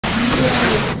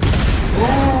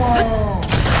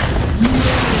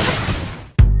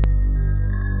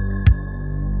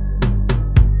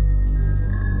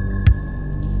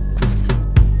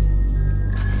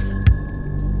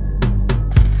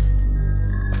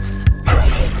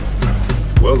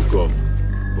Welcome,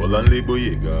 Bolanle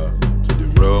Boyega, to the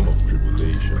Realm of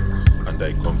Tribulations, and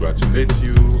I congratulate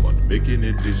you on making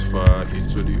it this far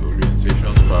into the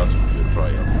orientations part of your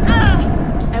trial.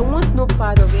 I want no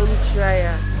part of any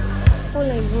trial. All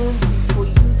I want is for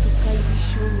you to kindly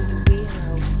show me the way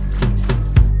out.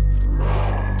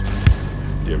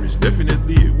 There is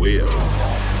definitely a way out,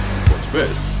 but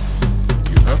first,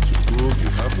 you have to prove you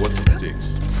have what it takes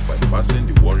by passing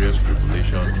the Warrior's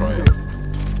Tribulation trial.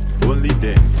 Only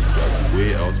then shall the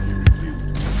way out be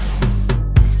revealed.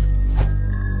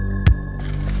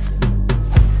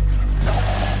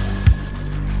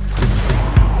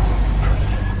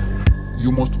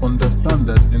 You must understand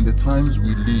that in the times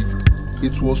we lived,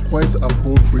 it was quite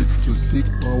appropriate to seek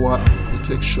power and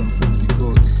protection from the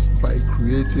gods by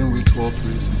creating ritual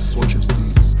places such as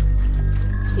this.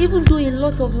 Even though a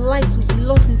lot of lives will be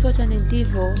lost in such an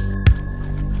endeavor.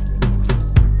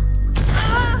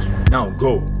 Now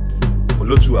go.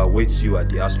 Olotu awaits you at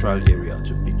the astral area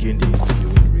to begin the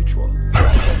imbuing ritual.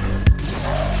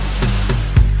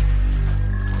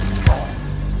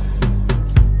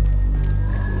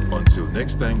 Until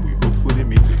next time we hopefully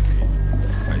meet again,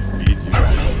 I bid